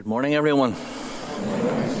Good morning, everyone.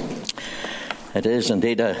 It is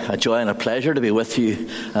indeed a joy and a pleasure to be with you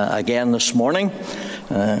again this morning.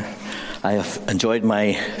 I have enjoyed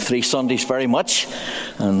my 3 Sundays very much,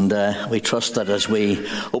 and we trust that as we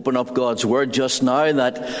open up God's Word just now,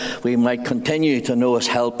 that we might continue to know His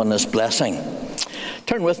help and His blessing.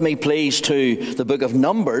 Turn with me, please, to the book of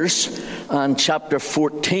Numbers and chapter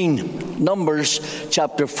 14. Numbers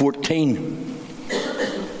chapter 14.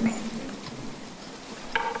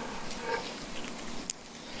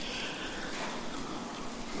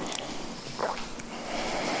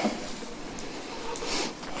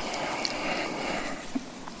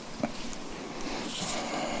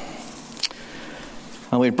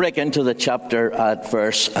 And we break into the chapter at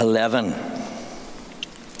verse 11.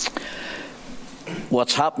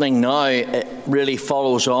 What's happening now really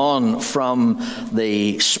follows on from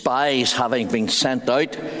the spies having been sent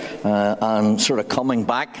out and sort of coming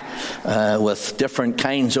back with different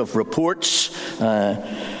kinds of reports.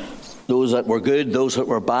 Those that were good, those that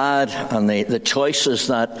were bad, and the choices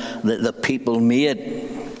that the people made.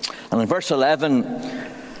 And in verse 11,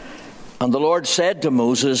 and the Lord said to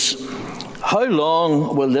Moses, "How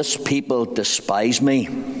long will this people despise me?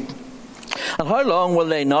 And how long will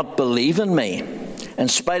they not believe in me, in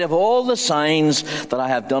spite of all the signs that I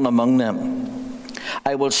have done among them?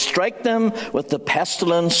 I will strike them with the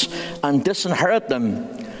pestilence and disinherit them,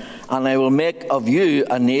 and I will make of you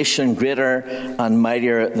a nation greater and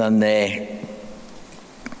mightier than they."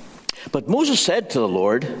 But Moses said to the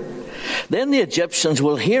Lord, "Then the Egyptians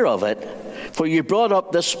will hear of it, for you brought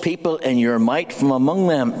up this people in your might from among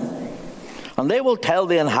them. And they will tell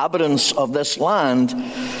the inhabitants of this land,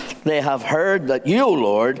 they have heard that you, O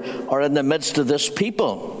Lord, are in the midst of this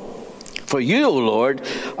people. For you, O Lord,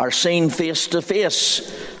 are seen face to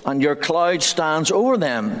face, and your cloud stands over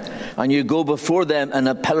them, and you go before them in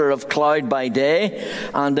a pillar of cloud by day,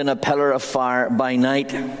 and in a pillar of fire by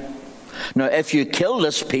night. Now if you kill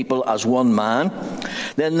this people as one man,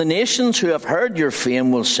 then the nations who have heard your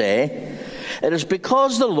fame will say, it is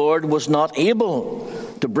because the Lord was not able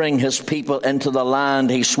to bring his people into the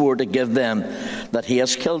land he swore to give them, that he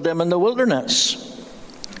has killed them in the wilderness.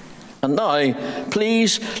 And now,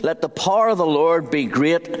 please let the power of the Lord be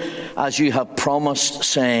great as you have promised,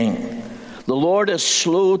 saying, the Lord is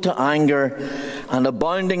slow to anger and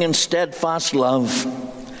abounding in steadfast love,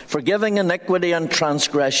 forgiving iniquity and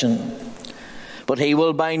transgression. But he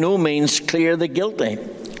will by no means clear the guilty,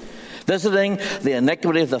 visiting the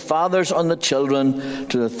iniquity of the fathers on the children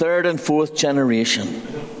to the 3rd and 4th generation.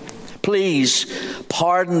 Please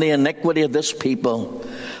pardon the iniquity of this people,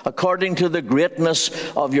 according to the greatness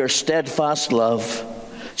of your steadfast love,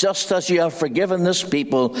 just as you have forgiven this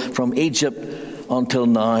people from Egypt until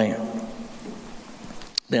now."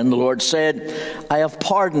 Then the Lord said, "I have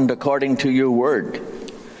pardoned according to your word.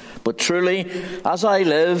 But truly, as I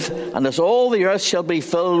live, and as all the earth shall be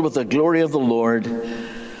filled with the glory of the Lord,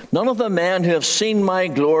 none of the men who have seen my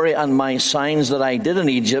glory and my signs that I did in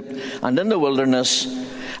Egypt and in the wilderness,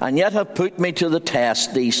 and yet have put me to the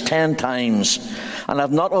test these 10 times, and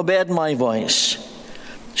have not obeyed my voice,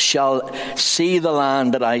 shall see the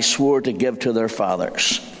land that I swore to give to their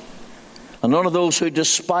fathers. And none of those who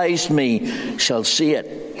despised me shall see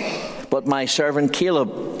it, but my servant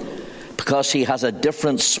Caleb, because he has a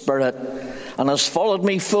different spirit and has followed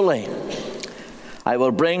me fully. I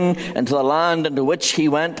will bring into the land into which he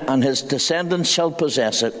went, and his descendants shall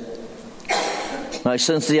possess it. Now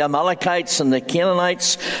since the Amalekites and the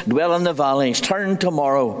Canaanites dwell in the valleys, turn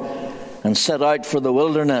tomorrow and set out for the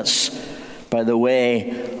wilderness by the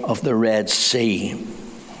way of the Red Sea."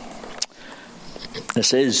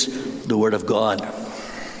 This is the word of God.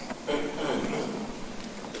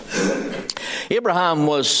 Abraham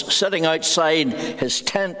was sitting outside his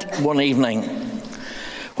tent one evening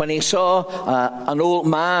when he saw an old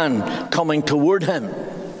man coming toward him.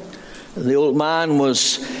 The old man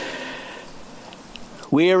was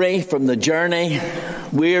weary from the journey,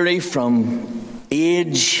 weary from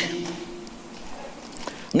age.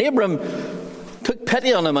 And Abram took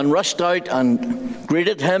pity on him and rushed out and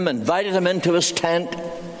greeted him, invited him into his tent.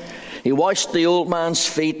 He washed the old man's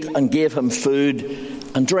feet and gave him food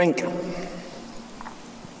and drink.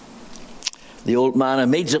 The old man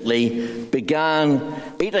immediately began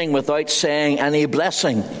eating without saying any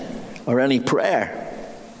blessing or any prayer.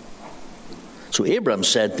 So Abram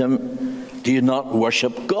said to him, "Do you not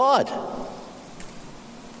worship God?"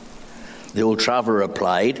 The old traveller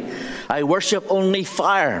replied, "I worship only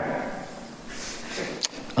fire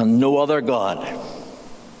and no other God."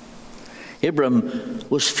 Abram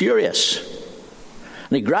was furious,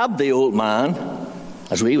 and he grabbed the old man,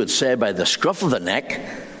 as we would say, by the scruff of the neck,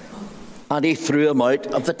 and he threw him out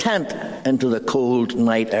of the tent into the cold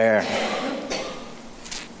night air.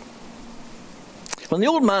 When the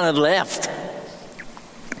old man had left,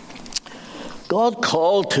 God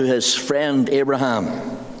called to his friend Abraham,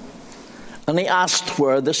 and he asked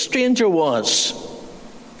where the stranger was.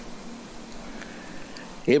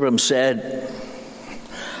 Abraham said,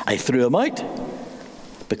 I threw him out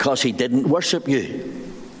because he didn't worship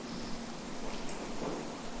you.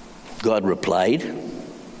 God replied,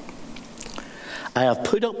 I have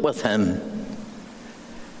put up with him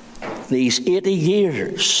these 80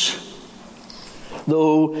 years,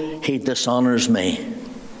 though he dishonors me.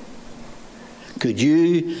 Could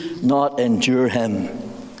you not endure him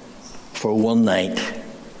for one night?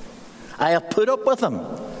 I have put up with him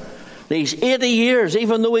these 80 years,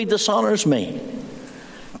 even though he dishonors me.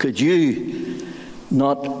 Could you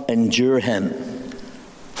not endure him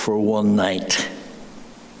for one night?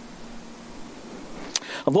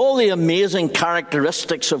 Of all the amazing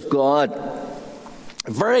characteristics of God,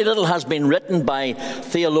 very little has been written by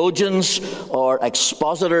theologians or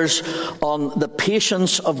expositors on the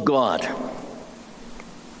patience of God.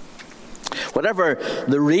 Whatever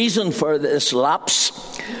the reason for this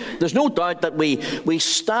lapse, there's no doubt that we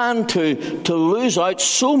stand to lose out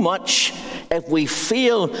so much if we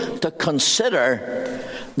fail to consider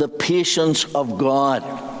the patience of God.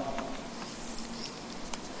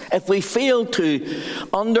 If we fail to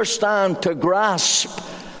understand, to grasp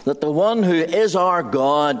that the one who is our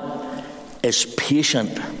God is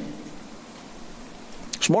patient.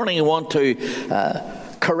 This morning I want to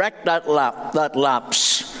correct that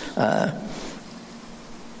lapse.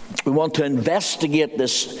 We want to investigate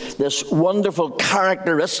this wonderful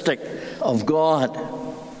characteristic of God,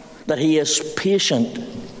 that he is patient,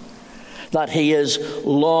 that he is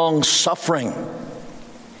long-suffering.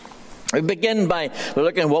 We begin by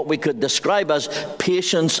looking at what we could describe as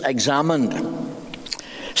patience examined.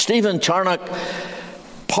 Stephen Charnock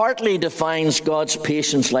partly defines God's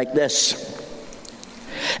patience like this: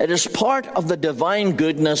 it is part of the divine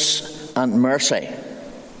goodness and mercy,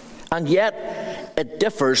 and yet it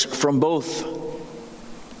differs from both.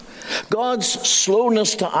 God's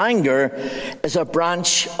slowness to anger is a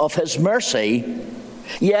branch of his mercy,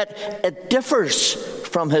 yet it differs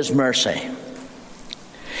from his mercy,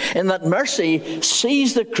 in that mercy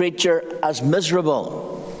sees the creature as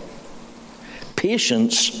miserable.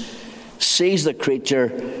 Patience sees the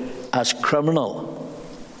creature as criminal.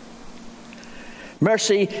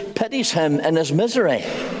 Mercy pities him in his misery.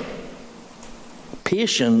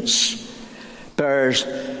 Patience bears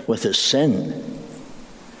with his sin,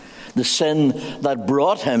 the sin that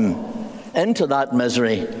brought him into that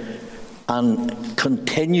misery and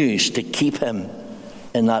continues to keep him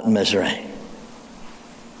in that misery.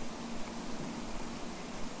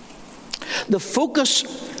 The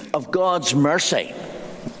focus of God's mercy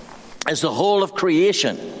is the whole of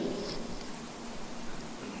creation.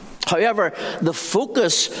 However, the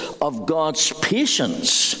focus of God's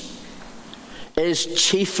patience is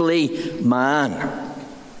chiefly man.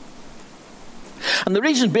 And the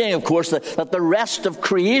reason being, of course, that the rest of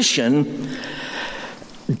creation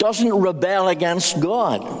doesn't rebel against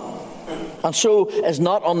God, and so is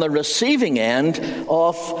not on the receiving end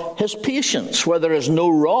of his patience. Where there is no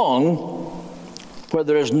wrong, where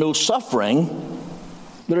there is no suffering,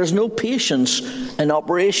 there is no patience in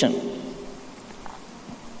operation.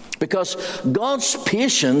 Because God's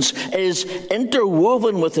patience is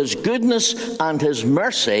interwoven with his goodness and his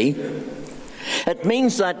mercy, it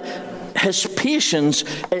means that his patience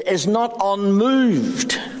is not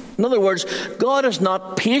unmoved. In other words, God is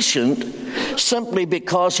not patient simply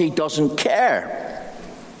because he doesn't care.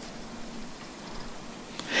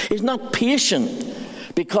 He's not patient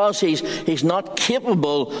because he's not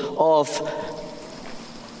capable of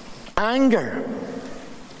anger.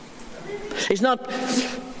 He's not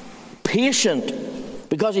patient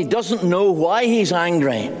because he doesn't know why he's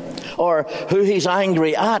angry or who he's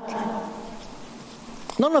angry at.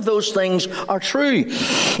 None of those things are true.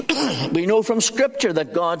 We know from Scripture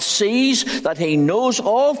that God sees, that he knows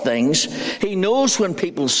all things. He knows when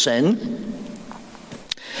people sin.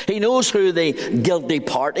 He knows who the guilty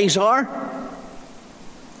parties are.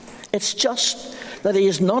 It's just that he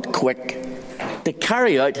is not quick to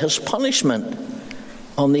carry out his punishment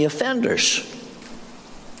on the offenders.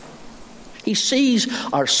 He sees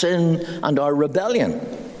our sin and our rebellion,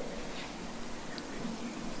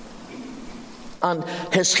 and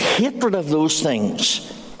his hatred of those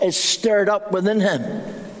things is stirred up within him.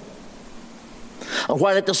 And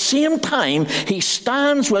while at the same time he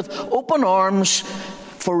stands with open arms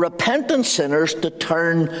for repentant sinners to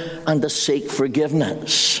turn and to seek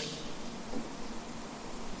forgiveness.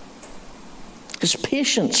 His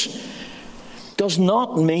patience does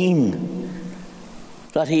not mean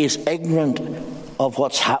that he is ignorant of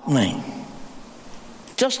what's happening.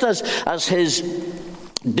 Just as his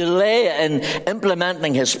delay in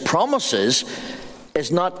implementing his promises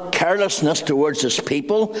is not carelessness towards his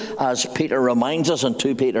people, as Peter reminds us in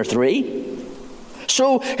 2 Peter 3,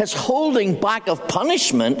 so his holding back of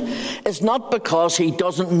punishment is not because he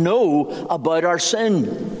doesn't know about our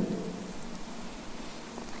sin.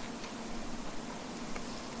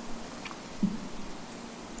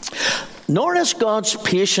 Nor is God's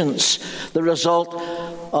patience the result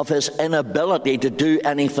of his inability to do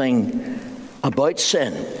anything about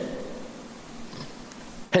sin.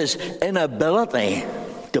 His inability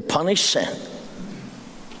to punish sin.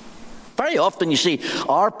 Very often, you see,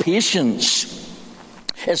 our patience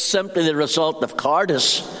is simply the result of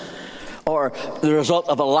cowardice or the result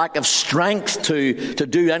of a lack of strength to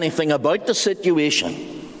do anything about the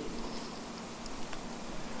situation.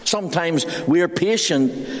 Sometimes we're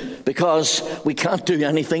patient because we can't do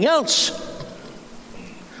anything else.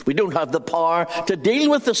 We don't have the power to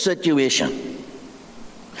deal with the situation.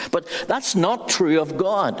 But that's not true of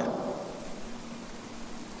God.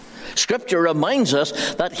 Scripture reminds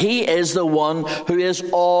us that he is the one who is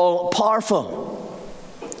all-powerful.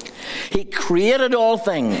 He created all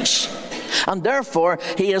things, and therefore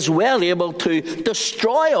he is well able to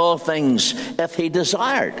destroy all things if he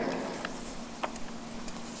desired.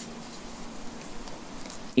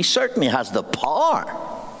 He certainly has the power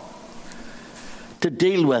to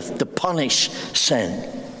deal with, to punish sin.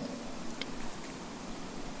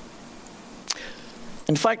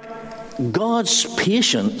 In fact, God's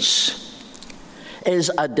patience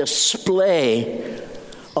is a display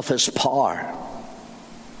of his power.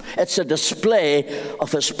 It's a display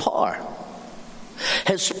of his power.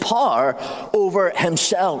 His power over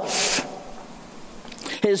himself.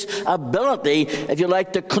 His ability, if you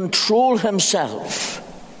like, to control himself.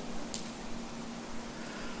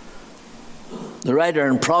 The writer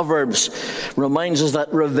in Proverbs reminds us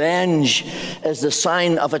that revenge is the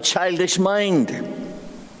sign of a childish mind.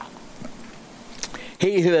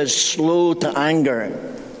 He who is slow to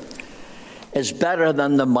anger is better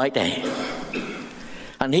than the mighty,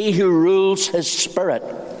 and he who rules his spirit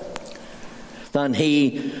than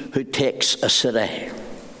he who takes a city.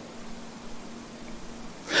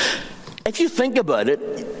 If you think about it,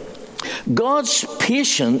 God's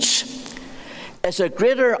patience is a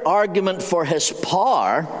greater argument for his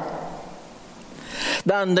power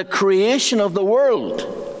than the creation of the world,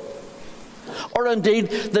 or indeed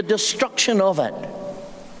the destruction of it.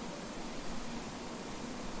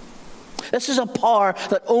 This is a power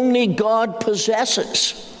that only God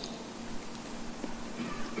possesses.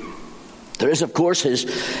 There is, of course,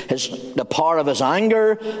 the power of his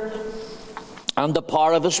anger and the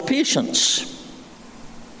power of his patience.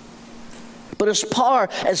 But his power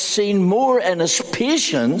is seen more in his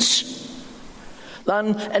patience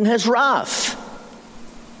than in his wrath.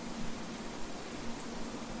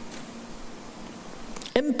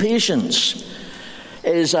 Impatience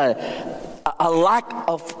is a lack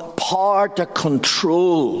of power to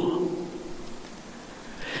control.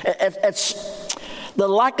 It's the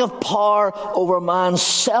lack of power over man's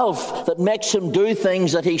self that makes him do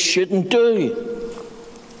things that he shouldn't do,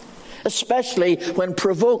 especially when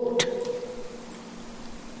provoked.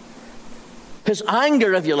 His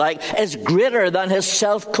anger, if you like, is greater than his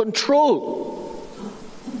self-control.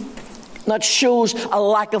 That shows a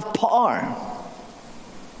lack of power.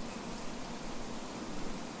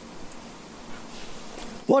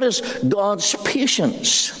 What is God's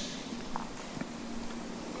patience?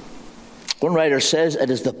 One writer says it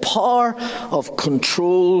is the power of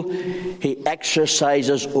control he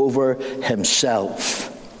exercises over himself,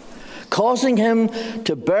 causing him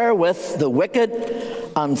to bear with the wicked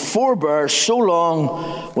and forbear so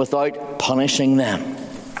long without punishing them.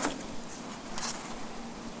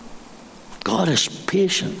 God is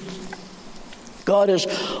patient. God is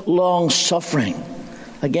long-suffering.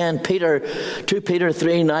 Again, 2 Peter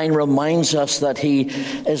 3:9 reminds us that he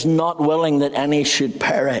is not willing that any should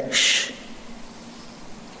perish.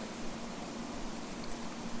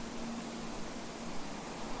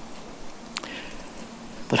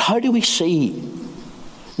 But how do we see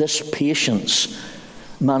this patience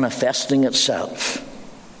manifesting itself?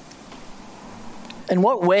 In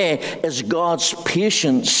what way is God's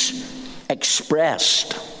patience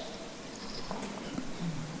expressed?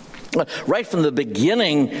 Right from the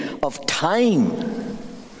beginning of time,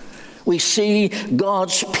 we see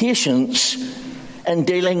God's patience in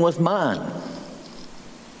dealing with man.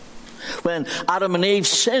 When Adam and Eve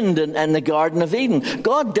sinned in the Garden of Eden,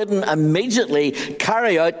 God didn't immediately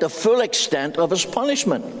carry out the full extent of his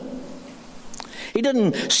punishment. He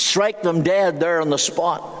didn't strike them dead there on the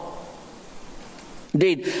spot.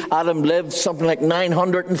 Indeed, Adam lived something like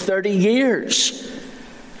 930 years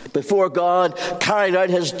before God carried out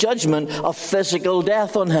his judgment of physical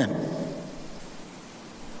death on him.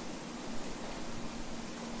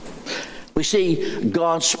 We see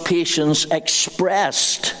God's patience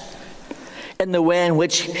expressed in the way in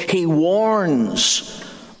which he warns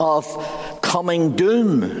of coming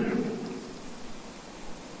doom.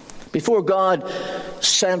 Before God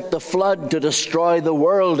sent the flood to destroy the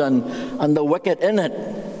world and the wicked in it,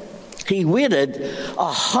 he waited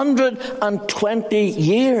 120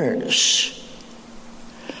 years.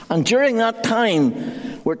 And during that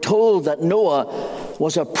time, we're told that Noah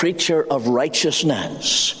was a preacher of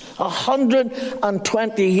righteousness.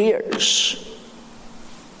 120 years.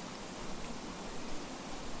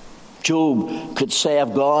 Job could say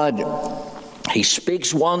of God, he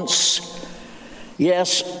speaks once,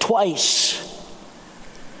 yes, twice,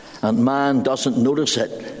 and man doesn't notice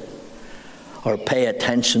it or pay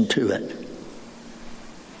attention to it.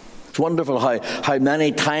 It's wonderful how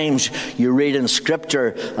many times you read in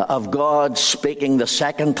Scripture of God speaking the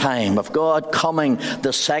second time, of God coming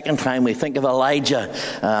the second time. We think of Elijah,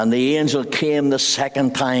 and the angel came the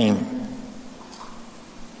second time.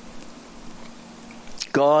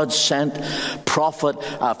 God sent prophet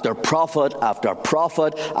after prophet after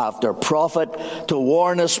prophet after prophet to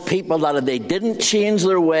warn his people that if they didn't change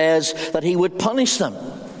their ways, that he would punish them.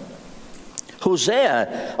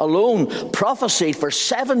 Hosea alone prophesied for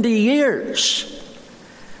 70 years.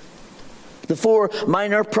 The four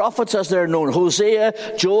minor prophets, as they're known,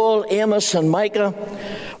 Hosea, Joel, Amos, and Micah,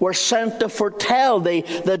 were sent to foretell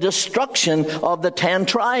the destruction of the 10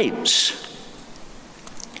 tribes.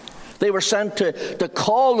 They were sent to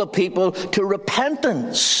call the people to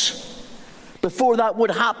repentance before that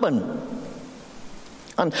would happen.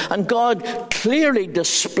 And God clearly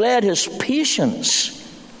displayed his patience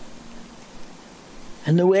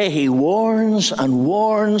in the way he warns and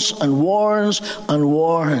warns and warns and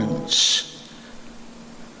warns.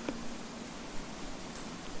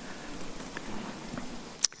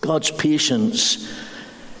 God's patience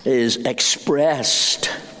is expressed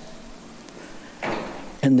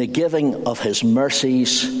in the giving of his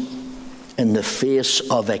mercies in the face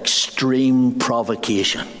of extreme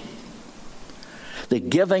provocation. The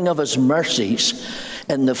giving of his mercies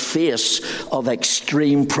in the face of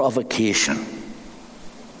extreme provocation.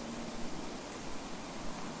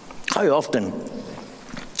 How often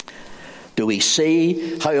do we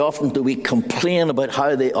see, how often do we complain about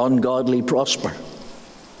how the ungodly prosper?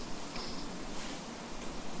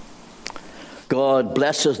 God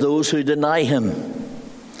blesses those who deny him,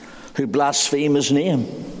 who blaspheme his name.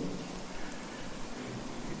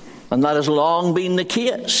 And that has long been the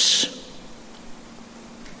case.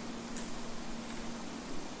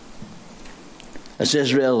 As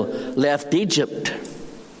Israel left Egypt,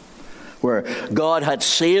 where God had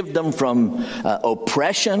saved them from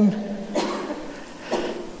oppression,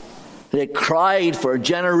 they cried for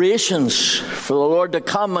generations for the Lord to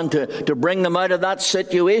come and to bring them out of that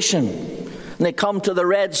situation. And they come to the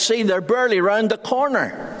Red Sea, they're barely round the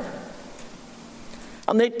corner.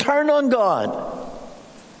 And they turn on God,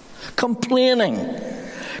 complaining,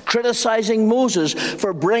 criticizing Moses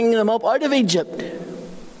for bringing them up out of Egypt.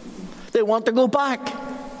 They want to go back.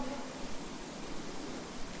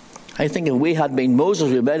 I think if we had been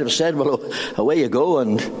Moses, we might have said, well, away you go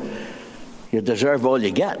and you deserve all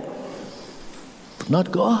you get. But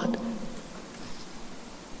not God.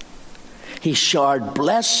 He showered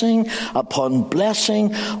blessing upon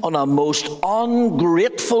blessing on a most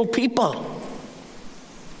ungrateful people.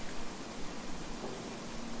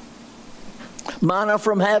 Manna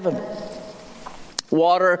from heaven,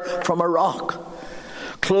 water from a rock,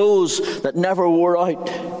 clothes that never wore out,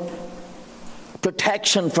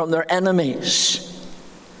 protection from their enemies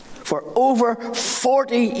for over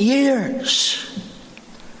 40 years.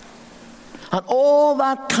 And all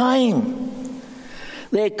that time,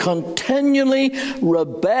 they continually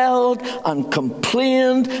rebelled and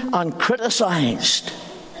complained and criticized.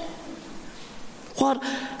 What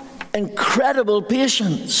incredible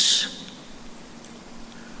patience.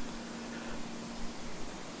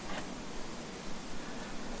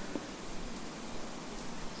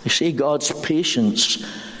 You see God's patience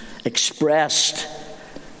expressed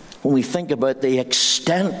when we think about the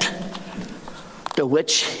extent to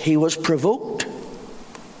which he was provoked.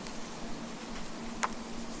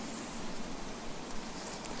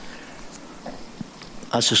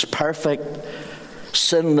 As his perfect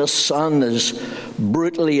sinless son is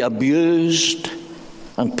brutally abused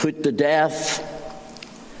and put to death.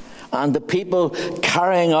 And the people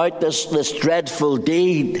carrying out this dreadful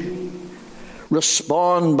deed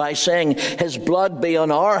respond by saying, his blood be on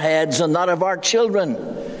our heads and that of our children.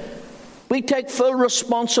 We take full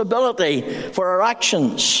responsibility for our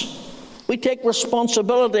actions. We take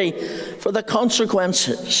responsibility for the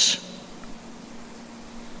consequences.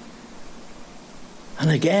 And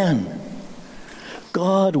again,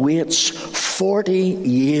 God waits 40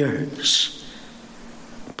 years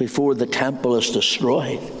before the temple is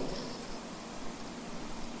destroyed.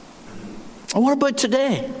 And what about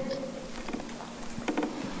today?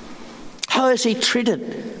 How is he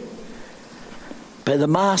treated by the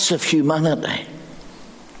mass of humanity?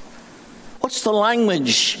 What's the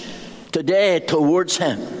language today towards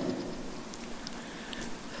him?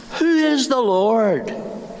 Who is the Lord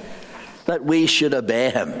that we should obey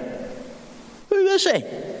him? Who is he?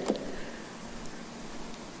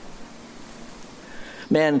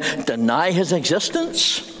 Men deny his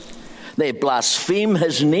existence. They blaspheme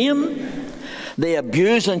his name. They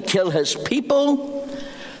abuse and kill his people.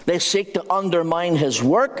 They seek to undermine his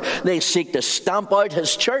work. They seek to stamp out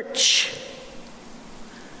his church.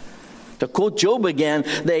 To quote Job again,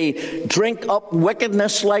 they drink up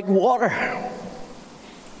wickedness like water.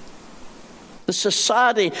 The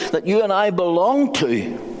society that you and I belong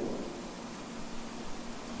to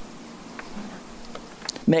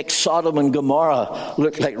makes Sodom and Gomorrah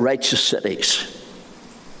look like righteous cities.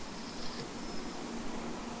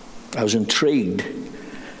 I was intrigued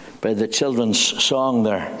by the children's song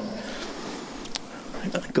there.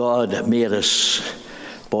 God made us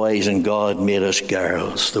boys and God made us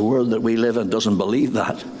girls. The world that we live in doesn't believe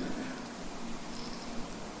that.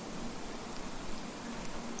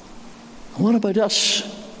 What about us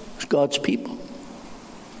as God's people?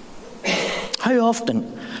 How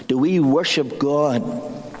often do we worship God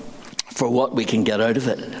for what we can get out of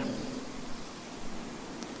it,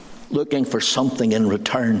 looking for something in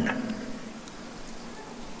return?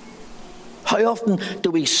 How often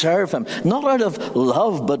do we serve him? Not out of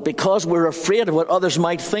love, but because we're afraid of what others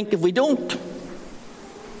might think if we don't.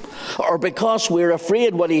 Or because we're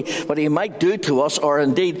afraid what he might do to us, or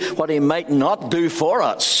indeed what he might not do for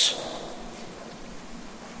us.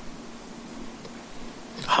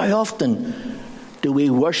 How often do we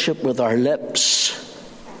worship with our lips,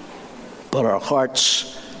 but our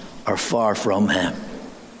hearts are far from him?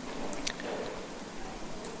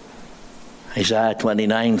 Isaiah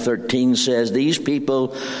 29:13 says, these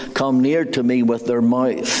people come near to me with their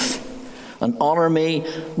mouth and honor me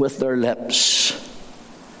with their lips,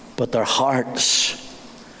 but their hearts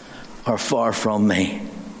are far from me.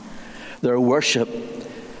 Their worship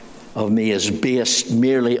of me is based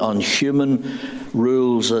merely on human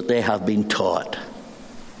rules that they have been taught.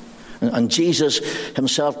 And Jesus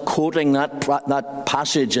himself, quoting that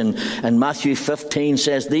passage in Matthew 15,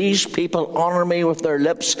 says, these people honor me with their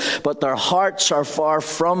lips, but their hearts are far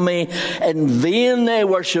from me. In vain they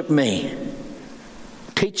worship me,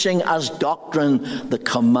 teaching as doctrine the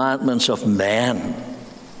commandments of men.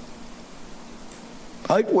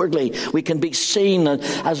 Outwardly, we can be seen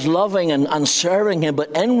as loving and serving him,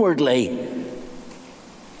 but inwardly,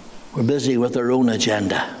 we're busy with our own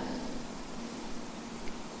agenda.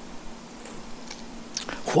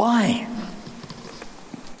 Why?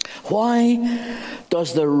 Why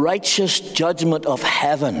does the righteous judgment of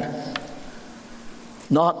heaven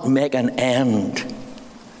not make an end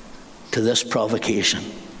to this provocation?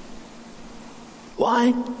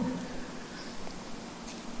 Why?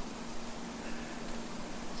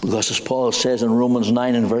 Because as Paul says in Romans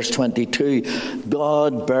 9 and verse 22,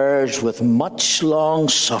 God bears with much long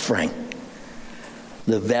suffering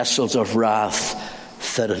the vessels of wrath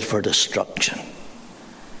fitted for destruction.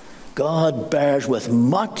 God bears with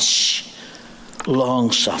much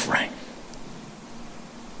long suffering.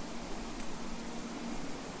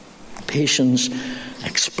 Patience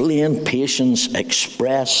explained, patience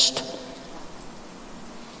expressed,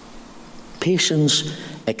 patience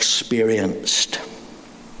experienced.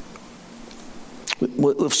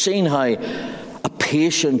 We've seen how a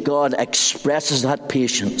patient God expresses that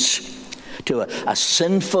patience to a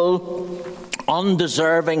sinful,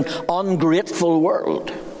 undeserving, ungrateful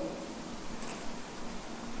world.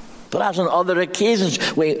 But as on other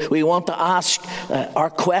occasions, we want to ask our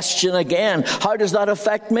question again. How does that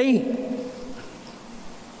affect me?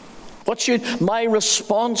 What should my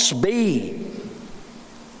response be?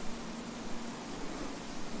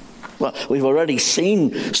 Well, we've already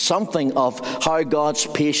seen something of how God's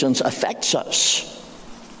patience affects us.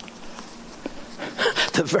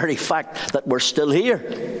 The very fact that we're still here.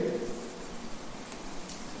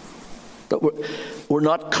 that we're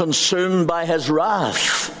not consumed by his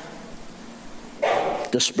wrath,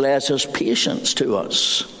 displays his patience to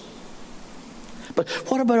us. But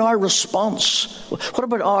what about our response? What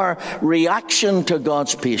about our reaction to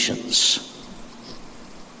God's patience?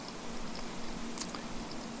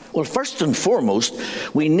 Well, first and foremost,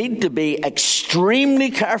 we need to be extremely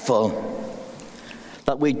careful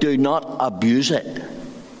that we do not abuse it.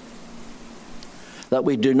 That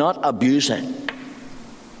we do not abuse it.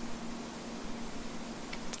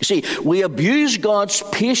 You see, we abuse God's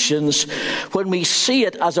patience when we see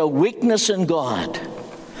it as a weakness in God,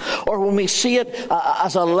 or when we see it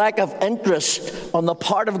as a lack of interest on the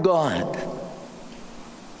part of God.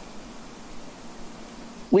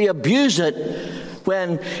 We abuse it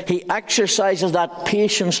when he exercises that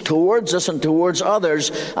patience towards us and towards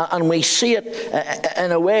others, and we see it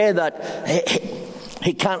in a way that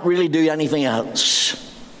he can't really do anything else.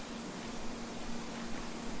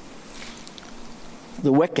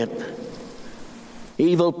 The wicked,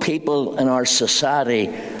 evil people in our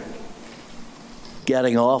society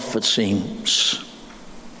getting off, it seems.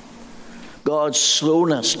 God's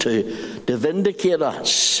slowness to vindicate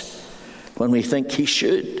us when we think he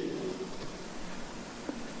should.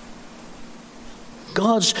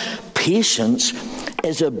 God's patience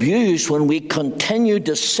is abused when we continue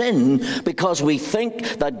to sin because we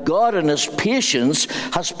think that God in his patience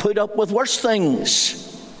has put up with worse things.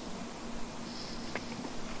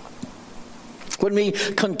 When we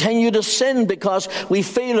continue to sin because we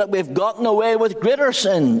feel that we've gotten away with greater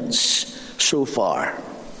sins so far.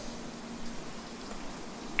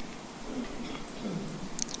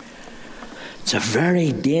 It's a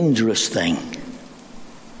very dangerous thing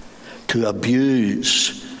to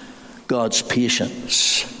abuse God's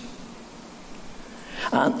patience.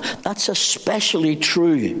 And that's especially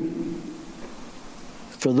true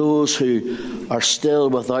for those who are still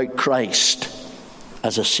without Christ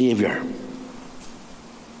as a Saviour.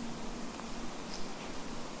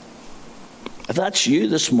 If that's you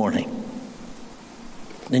this morning,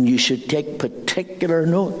 then you should take particular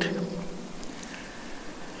note.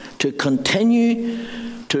 To continue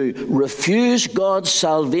to refuse God's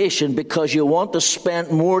salvation because you want to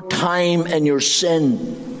spend more time in your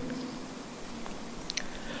sin,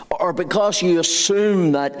 or because you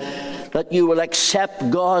assume that you will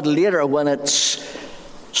accept God later when it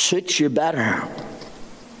suits you better,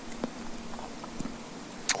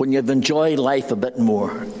 when you've enjoyed life a bit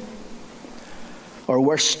more, or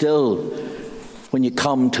worse still, when you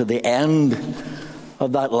come to the end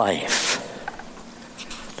of that life.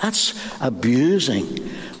 That's abusing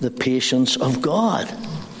the patience of God.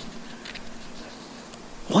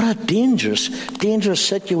 What a dangerous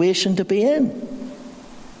situation to be in.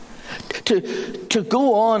 To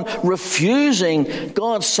go on refusing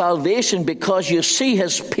God's salvation because you see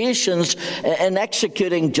his patience in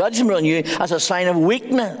executing judgment on you as a sign of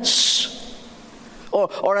weakness,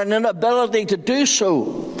 or an inability to do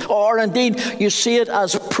so, or indeed you see it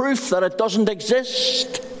as proof that it doesn't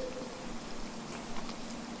exist.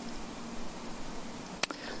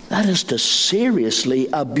 That is to seriously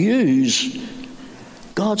abuse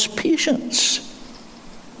God's patience.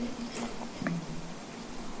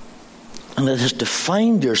 And it is to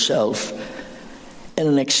find yourself in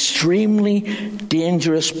an extremely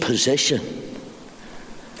dangerous position.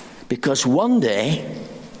 Because one day,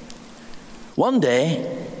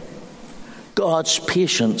 God's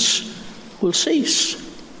patience will cease.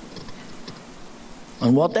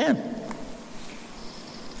 And what then?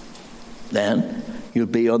 Then you'll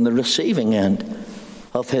be on the receiving end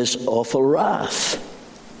of his awful wrath.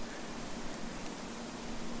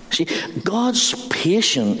 See, God's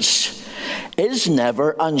patience is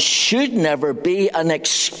never and should never be an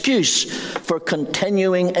excuse for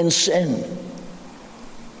continuing in sin.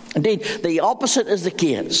 Indeed, the opposite is the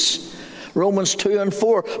case. Romans 2 and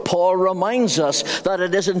 4, Paul reminds us that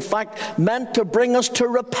it is in fact meant to bring us to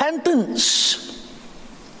repentance.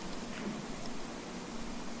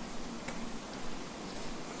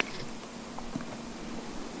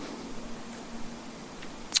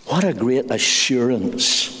 What a great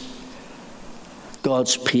assurance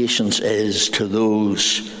God's patience is to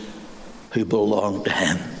those who belong to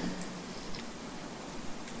him.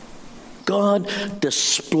 God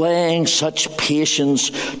displaying such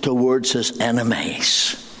patience towards his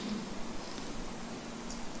enemies.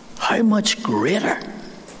 How much greater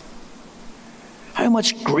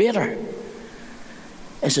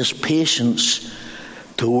is his patience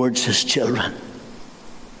towards his children?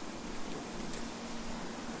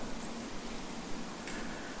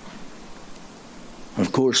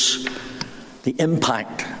 Of course, the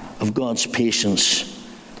impact of God's patience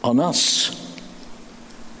on us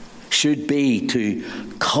should be to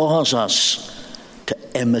cause us to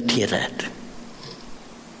imitate it.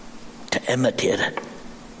 To imitate it.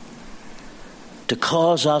 To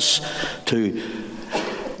cause us to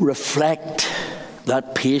reflect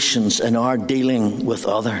that patience in our dealing with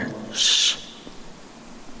others.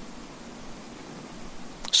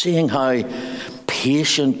 Seeing how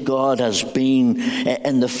patient God has been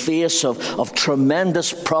in the face of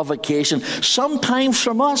tremendous provocation, sometimes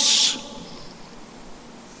from us.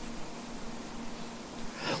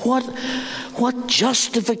 What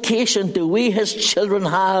justification do we, his children,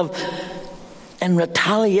 have in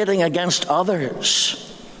retaliating against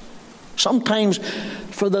others? Sometimes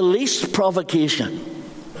for the least provocation.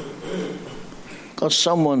 Because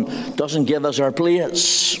someone doesn't give us our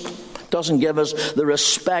place, doesn't give us the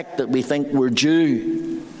respect that we think we're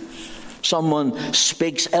due. Someone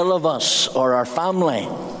speaks ill of us or our family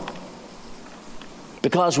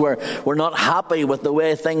because we're not happy with the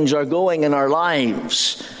way things are going in our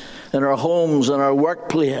lives, in our homes, in our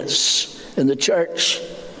workplace, in the church.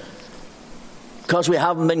 Because we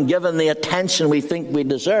haven't been given the attention we think we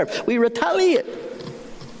deserve, we retaliate.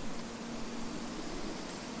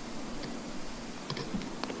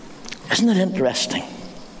 Isn't it interesting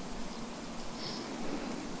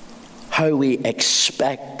how we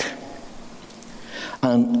expect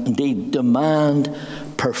and indeed demand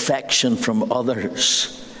perfection from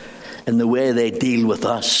others in the way they deal with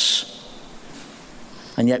us,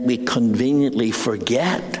 and yet we conveniently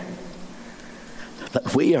forget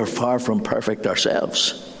that we are far from perfect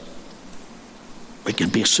ourselves. We can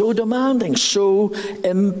be so demanding, so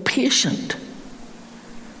impatient.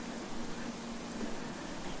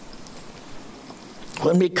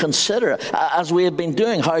 When we consider, as we have been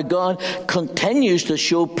doing, how God continues to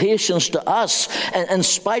show patience to us in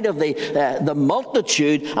spite of the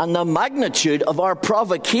multitude and the magnitude of our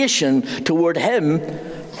provocation toward him,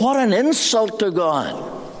 what an insult to God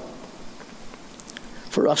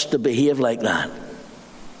for us to behave like that.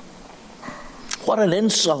 What an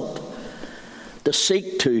insult to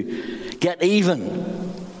seek to get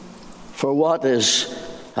even for what is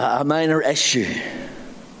a minor issue.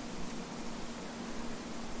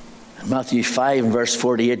 In Matthew 5 and verse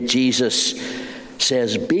 48, Jesus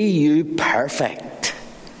says, "Be you perfect,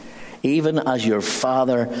 even as your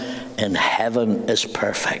Father in heaven is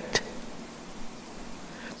perfect."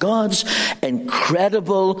 God's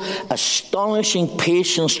incredible, astonishing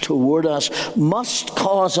patience toward us must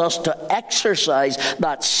cause us to exercise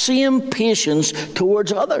that same patience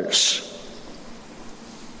towards others.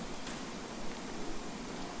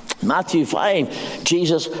 Matthew 5,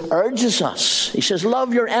 Jesus urges us. He says,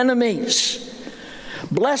 "Love your enemies.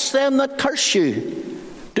 Bless them that curse you.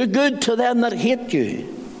 Do good to them that hate you."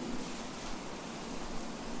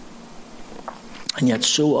 And yet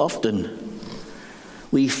so often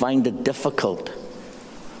we find it difficult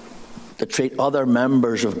to treat other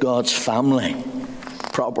members of God's family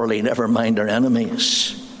properly, never mind our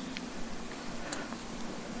enemies.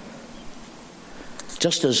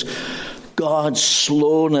 Just as God's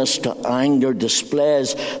slowness to anger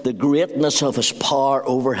displays the greatness of his power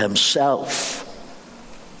over himself,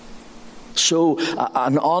 so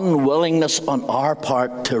an unwillingness on our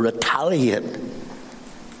part to retaliate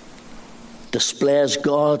displays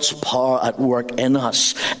God's power at work in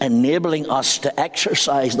us, enabling us to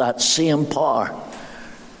exercise that same power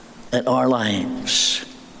in our lives.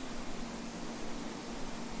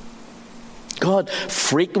 God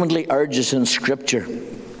frequently urges in Scripture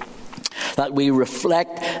that we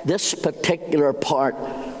reflect this particular part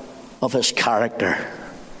of his character.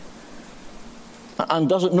 And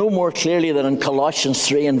does it no more clearly than in Colossians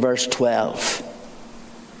 3 and verse 12.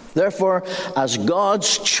 "Therefore, as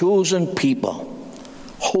God's chosen people,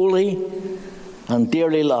 holy and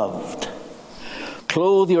dearly loved,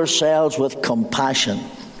 clothe yourselves with compassion,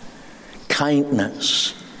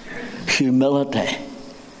 kindness, humility,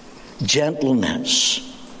 gentleness,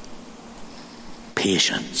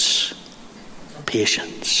 patience."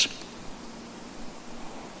 Patience.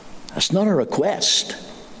 That's not a request.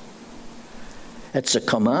 It's a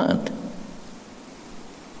command.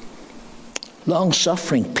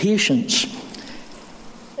 Long-suffering, patience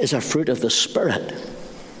is a fruit of the Spirit.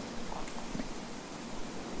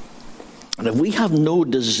 And if we have no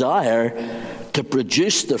desire to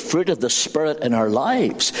produce the fruit of the Spirit in our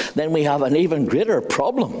lives, then we have an even greater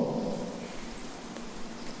problem.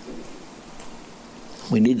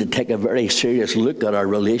 We need to take a very serious look at our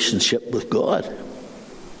relationship with God.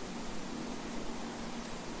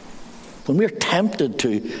 When we're tempted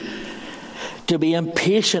to be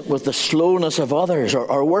impatient with the slowness of others,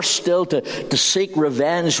 or worse still, to seek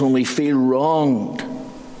revenge when we feel wronged,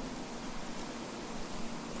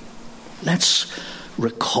 Let's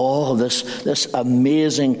recall this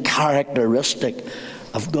amazing characteristic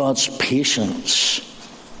of God's patience,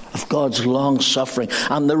 of God's long-suffering,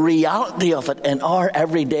 and the reality of it in our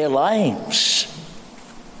everyday lives.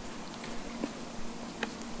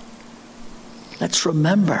 Let's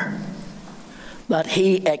remember that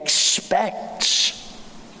He expects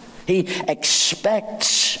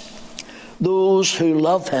those who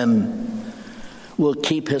love Him will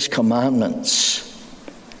keep His commandments.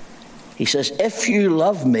 He says, if you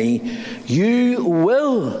love me, you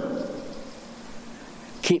will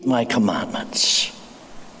keep my commandments.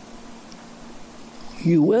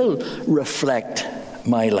 You will reflect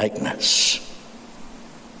my likeness.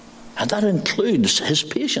 And that includes His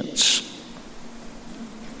patience.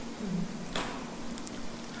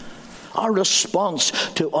 Our response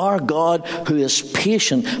to our God who is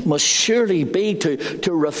patient must surely be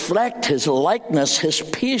to reflect His likeness, His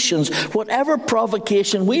patience, whatever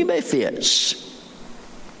provocation we may face.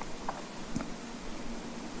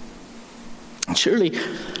 And surely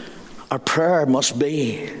our prayer must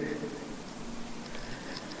be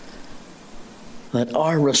that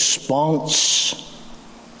our response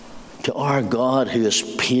to our God who is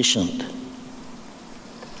patient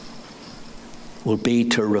will be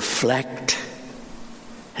to reflect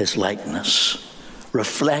His likeness,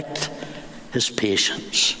 reflect His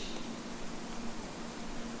patience.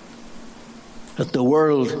 That the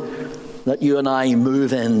world that you and I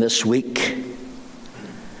move in this week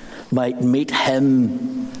might meet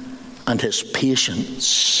Him and His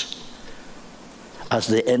patience as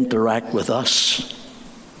they interact with us,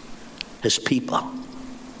 His people.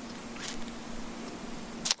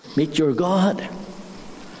 Meet your God,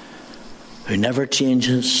 who never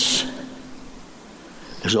changes,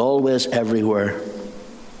 is always everywhere,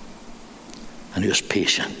 and who is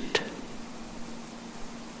patient.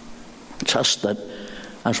 Just that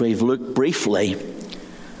as we've looked briefly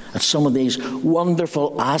at some of these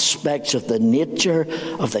wonderful aspects of the nature,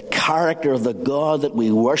 of the character of the God that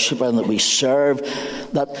we worship and that we serve,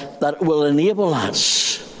 that will enable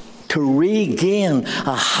us to regain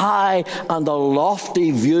a high and a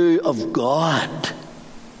lofty view of God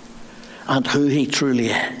and who He truly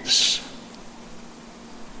is.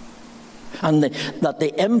 And that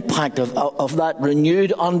the impact of that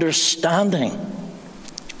renewed understanding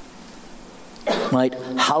might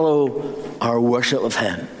hallow our worship of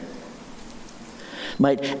Him,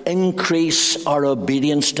 might increase our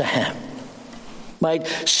obedience to Him, might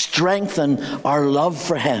strengthen our love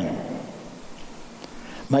for Him,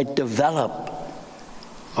 might develop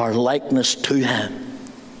our likeness to Him,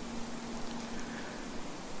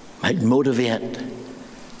 might motivate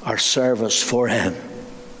our service for Him,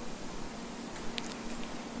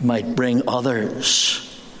 might bring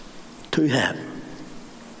others to Him,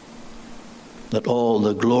 that all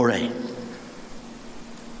the glory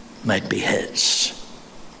might be His.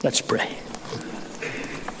 Let's pray.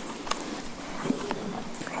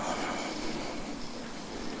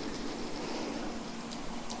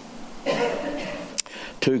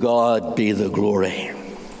 To God be the glory.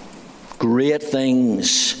 Great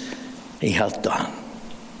things He hath done.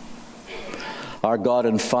 Our God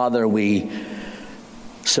and Father, we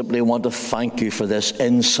simply want to thank You for this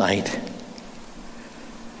insight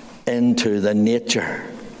into the nature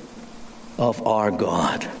of our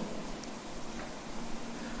God.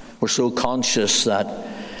 We're so conscious that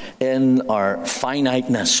in our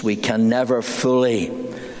finiteness we can never fully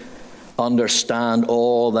understand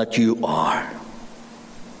all that You are.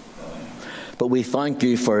 But we thank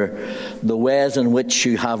You for the ways in which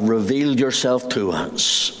You have revealed Yourself to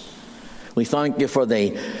us. We thank You for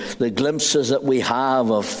the glimpses that we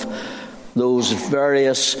have of those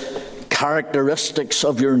various characteristics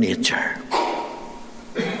of Your nature.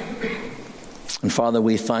 And Father,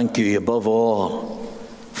 we thank You above all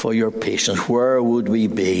for Your patience. Where would we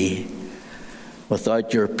be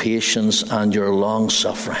without Your patience and Your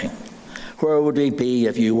long-suffering? Where would we be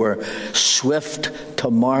if You were swift to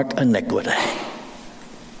mark iniquity?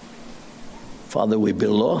 Father, we'd be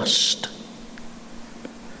lost.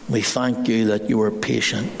 We thank You that You are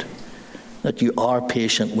patient, that You are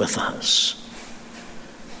patient with us.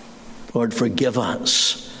 Lord, forgive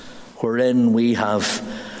us wherein we have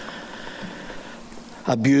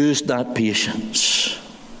abused that patience,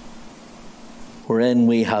 wherein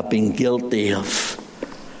we have been guilty of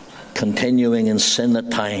continuing in sin at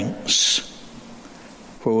times,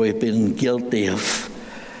 where we've been guilty of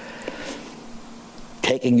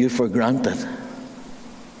taking You for granted.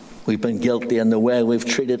 We've been guilty in the way we've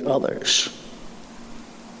treated others.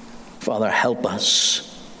 Father, help us.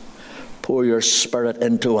 Pour Your Spirit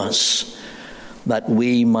into us that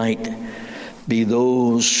we might be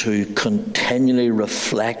those who continually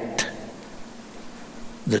reflect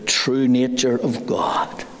the true nature of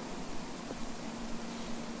God.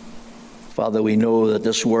 Father, we know that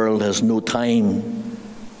this world has no time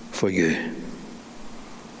for you.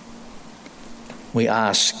 We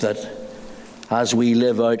ask that as we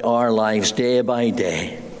live out our lives day by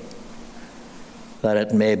day, that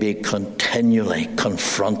it may be continually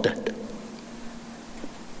confronted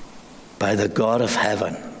by the God of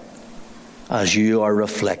heaven as you are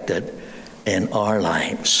reflected in our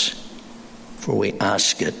lives. For we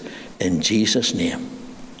ask it in Jesus' name.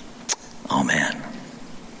 Amen.